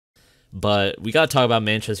But we got to talk about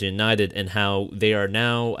Manchester United and how they are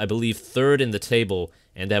now, I believe, third in the table,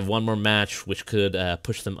 and they have one more match which could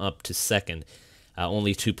push them up to second,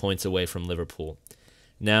 only 2 points away from Liverpool.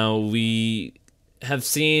 Now, we have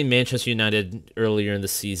seen Manchester United earlier in the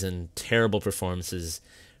season, terrible performances.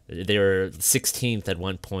 They were 16th at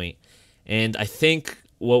one point. And I think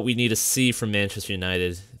what we need to see from Manchester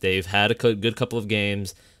United, they've had a good couple of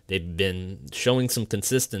games. They've been showing some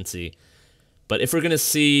consistency. But if we're going to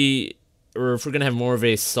see, or if we're going to have more of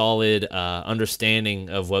a solid understanding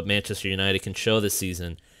of what Manchester United can show this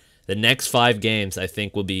season, the next 5 games, I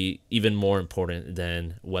think, will be even more important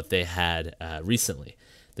than what they had recently.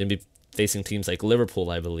 They'll be facing teams like Liverpool,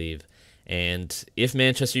 I believe. And if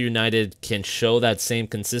Manchester United can show that same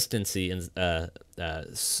consistency and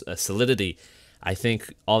solidity, I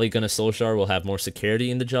think Ole Gunnar Solskjaer will have more security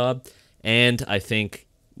in the job, and I think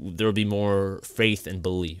there will be more faith and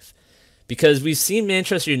belief. Because we've seen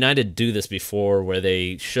Manchester United do this before, where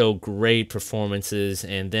they show great performances,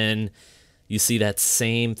 and then you see that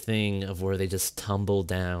same thing of where they just tumble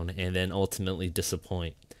down and then ultimately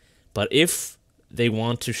disappoint. But if they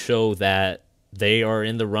want to show that they are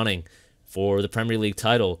in the running for the Premier League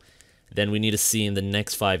title, then we need to see in the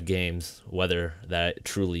next 5 games whether that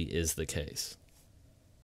truly is the case.